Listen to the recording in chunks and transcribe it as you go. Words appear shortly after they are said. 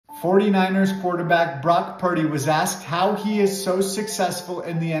49ers quarterback Brock Purdy was asked how he is so successful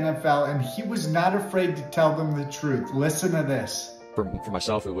in the NFL, and he was not afraid to tell them the truth. Listen to this. For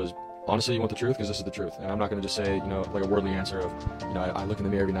myself, it was, honestly, you want the truth because this is the truth. And I'm not going to just say, like a worldly answer of, I look in the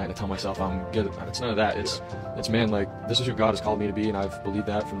mirror every night and I tell myself I'm good. It's none of that. It's man, like, this is who God has called me to be, and I've believed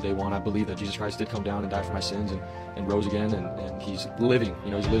that from day one. I believe that Jesus Christ did come down and die for my sins and rose again, and he's living.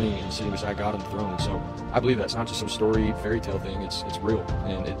 He's living and sitting beside God on the throne. And so I believe that it's not just some story, fairy tale thing. It's real,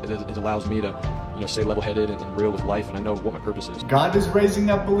 and it allows me to stay level-headed and real with life, and I know what my purpose is. God is raising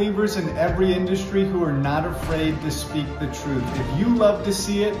up believers in every industry who are not afraid to speak the truth. If you love to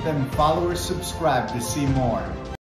see it, then follow or subscribe to see more.